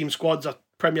first-team squads at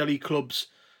Premier League clubs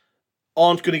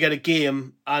aren't going to get a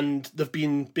game, and they've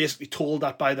been basically told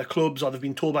that by their clubs, or they've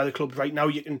been told by the clubs, right now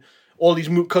you can, all these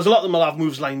moves, because a lot of them will have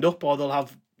moves lined up, or they'll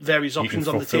have various options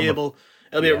on the table.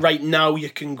 It'll be right now you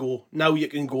can go,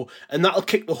 and that'll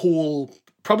kick the whole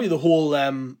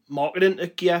market into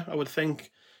gear, I would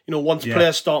think. Once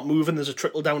players start moving, there's a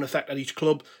trickle-down effect at each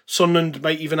club. Sunderland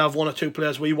might even have one or two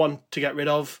players we want to get rid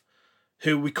of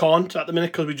who we can't at the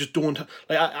minute because we just don't.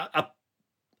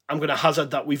 I'm going to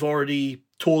hazard that we've already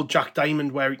told Jack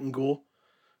Diamond where he can go,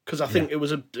 because I think it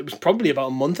was probably about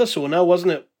a month or so now,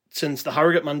 wasn't it, since the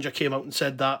Harrogate manager came out and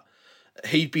said that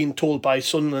he'd been told by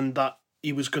Sunderland that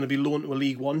he was going to be loaned to a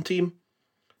League One team.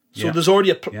 So there's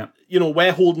already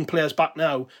we're holding players back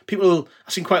now. I've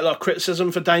seen quite a lot of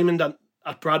criticism for Diamond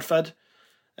at Bradford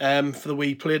for the way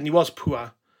he played, and he was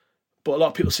poor. But a lot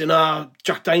of people saying,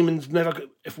 Jack Diamond's never,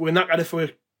 if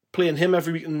we're playing him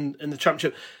every week in the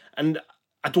Championship. And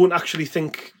I don't actually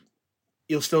think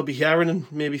he'll still be here in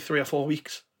maybe 3 or 4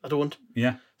 weeks. I don't.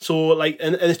 Yeah. So,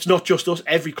 and it's not just us.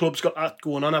 Every club's got that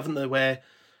going on, haven't they, where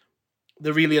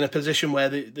they're really in a position where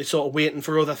they're sort of waiting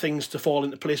for other things to fall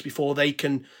into place before they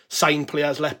can sign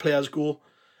players, let players go.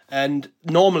 And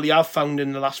normally I've found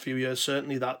in the last few years,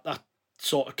 certainly, that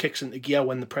sort of kicks into gear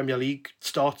when the Premier League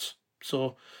starts.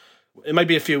 So it might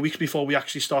be a few weeks before we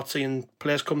actually start seeing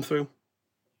players come through.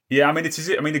 Yeah, I think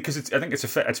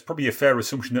it's probably a fair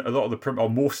assumption that a lot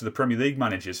of most of the Premier League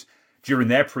managers during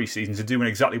their pre-seasons are doing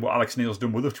exactly what Alex Neil's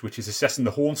done with us, which is assessing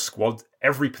the whole squad,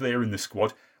 every player in the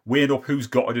squad, weighing up who's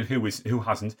got it and who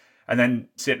hasn't, and then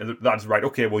saying to the lads, right,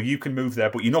 okay, well, you can move there,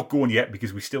 but you're not going yet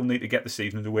because we still need to get the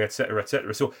season underway, etc.,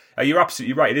 etc. So you're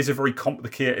absolutely right. It is a very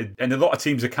complicated, and a lot of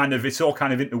teams are it's all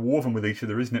kind of interwoven with each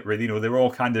other, isn't it? Really, they're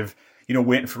all kind of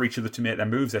waiting for each other to make their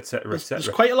moves, etc., etc.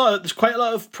 There's quite a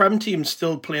lot of Prem teams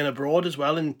still playing abroad as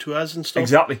well in tours and stuff.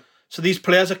 Exactly. So these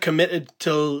players are committed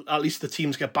till at least the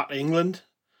teams get back to England.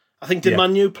 I think did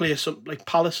Man U play something like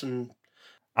Palace and?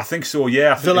 I think so.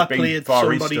 Yeah, I think Villa played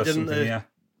somebody, didn't they? Yeah.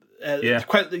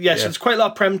 So there's quite a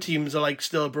lot of Prem teams are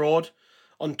still abroad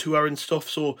on tour and stuff.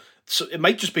 So it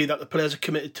might just be that the players are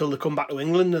committed till they come back to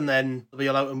England and then they'll be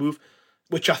allowed to move.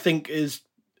 which I think is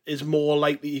more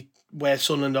likely where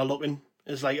Sunderland are looking,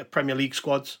 is like a Premier League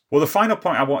squads. Well, the final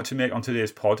point I wanted to make on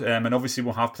today's pod, and obviously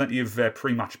we'll have plenty of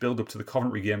pre-match build-up to the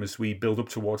Coventry game as we build up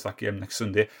towards that game next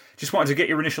Sunday. Just wanted to get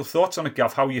your initial thoughts on it,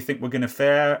 Gav, how you think we're going to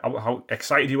fare, how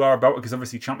excited you are about it, because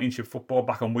obviously Championship football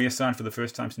back on Wearside for the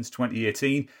first time since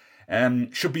 2018.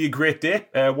 Should be a great day.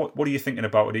 What are you thinking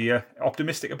about it? Are you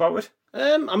optimistic about it?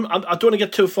 I don't want to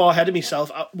get too far ahead of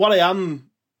myself. What I am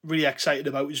really excited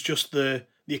about is just the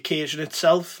occasion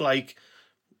itself. Like,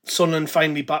 Sunderland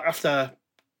finally back after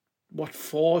 4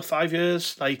 or 5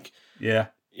 years. Like, yeah,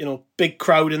 big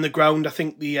crowd in the ground. I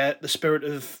think the Spirit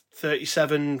of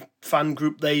 37 fan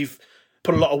group, they've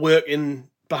put a lot of work in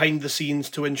behind the scenes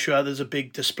to ensure there's a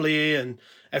big display and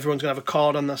everyone's gonna have a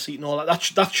card on their seat and all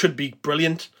that. That should be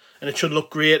brilliant and it should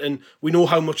look great. And we know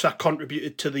how much that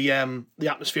contributed to the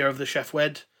atmosphere of the Chef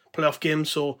Wed playoff game.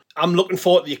 So I'm looking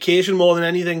forward to the occasion more than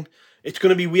anything. It's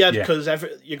going to be weird because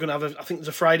you're going to have I think there's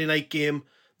a Friday night game.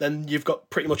 Then you've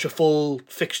got pretty much a full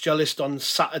fixture list on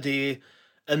Saturday,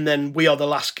 and then we are the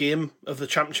last game of the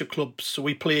Championship clubs. So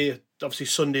we play obviously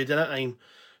Sunday dinner time.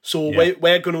 So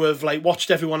we're going to have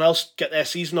watched everyone else get their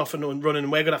season off and running,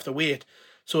 and we're going to have to wait.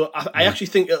 So I actually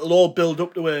think it'll all build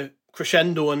up to a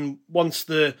crescendo, and once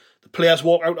the players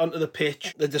walk out onto the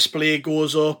pitch, the display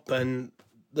goes up and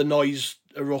the noise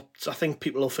erupts, I think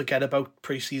people will forget about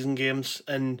pre-season games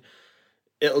and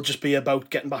it'll just be about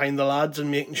getting behind the lads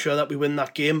and making sure that we win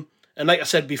that game. And like I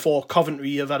said before,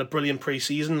 Coventry have had a brilliant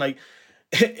pre-season.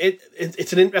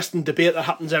 It's an interesting debate that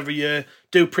happens every year.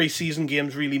 Do pre-season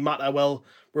games really matter? Well,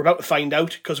 we're about to find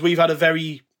out, because we've had a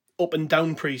very up and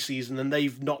down pre-season and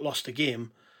they've not lost a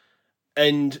game.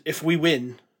 And if we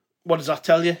win, what does that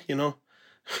tell you? It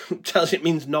tells you it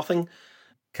means nothing.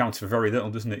 Counts for very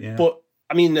little, doesn't it? Yeah. But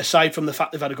I mean, aside from the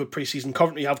fact they've had a good pre-season,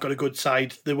 Coventry have got a good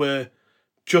side. They were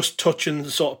just touching the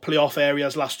sort of playoff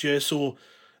areas last year, so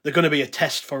they're going to be a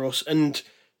test for us. And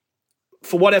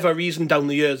for whatever reason down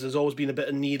the years, there's always been a bit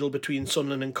of needle between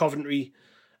Sunderland and Coventry,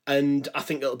 and I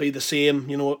think it'll be the same.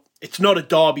 It's not a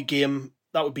derby game.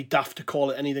 That would be daft to call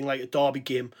it anything like a derby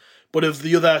game. But of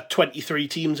the other 23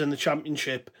 teams in the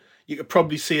Championship, you could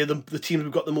probably say the teams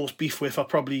we've got the most beef with are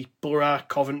probably Borough,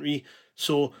 Coventry.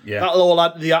 So that'll all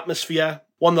add to the atmosphere.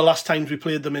 One of the last times we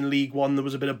played them in League One, there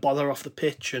was a bit of bother off the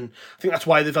pitch, and I think that's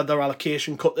why they've had their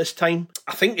allocation cut this time.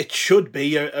 I think it should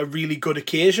be a really good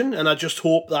occasion, and I just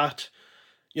hope that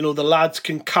the lads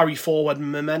can carry forward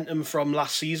momentum from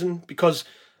last season, because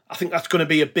I think that's going to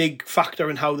be a big factor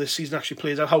in how this season actually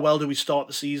plays out. How well do we start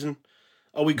the season?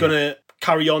 Are we going to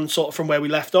carry on sort of from where we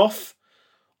left off,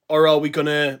 or are we going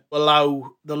to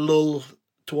allow the lull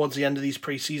towards the end of these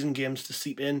pre-season games to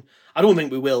seep in? I don't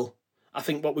think we will. I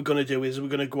think what we're going to do is we're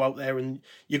going to go out there and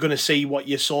you're going to see what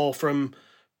you saw from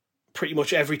pretty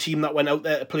much every team that went out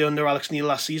there to play under Alex Neil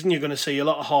last season. You're going to see a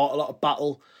lot of heart, a lot of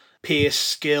battle, pace,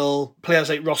 skill, players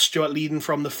like Ross Stewart leading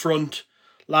from the front,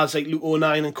 lads like Luke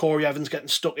O'Nien and Corey Evans getting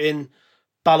stuck in,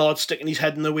 Ballard sticking his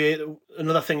head in the way.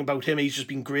 Another thing about him, he's just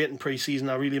been great in pre-season.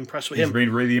 I'm really impressed with him. He's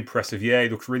been really impressive. Yeah, he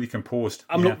looks really composed.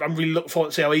 I'm really looking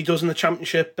forward to see how he does in the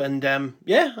Championship. And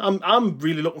I'm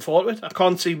really looking forward to it. I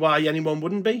can't see why anyone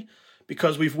wouldn't be,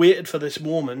 because we've waited for this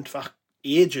moment for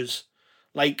ages.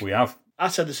 We have. I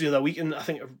said this the other week, and I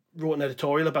think I wrote an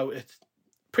editorial about it.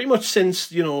 Pretty much since,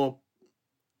 the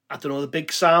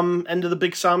Big Sam, end of the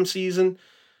Big Sam season,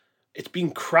 it's been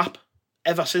crap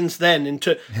ever since then.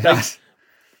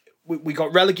 We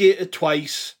got relegated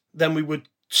twice, then we were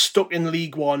stuck in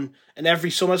League One, and every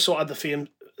summer sort of had the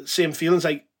same feelings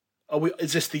like,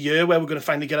 is this the year where we're going to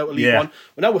finally get out of League One?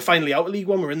 Well, now we're finally out of League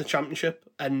One, we're in the Championship,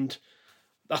 and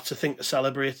that's a thing to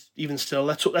celebrate even still.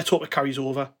 Let's hope it carries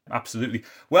over. Absolutely.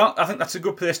 Well, I think that's a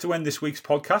good place to end this week's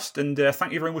podcast, and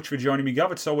thank you very much for joining me,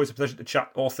 Gav. It's always a pleasure to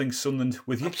chat all things Sunderland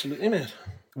with you. Absolutely, mate.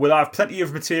 We'll have plenty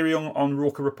of material on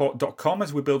rokerreport.com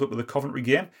as we build up with the Coventry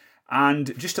game.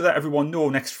 And just to let everyone know,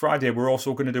 next Friday we're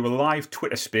also going to do a live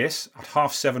Twitter space at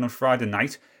 7:30 on Friday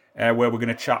night, where we're going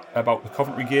to chat about the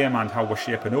Coventry game and how we're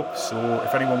shaping up. So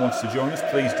if anyone wants to join us,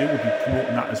 please do. We'll be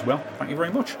promoting that as well. Thank you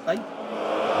very much. Bye.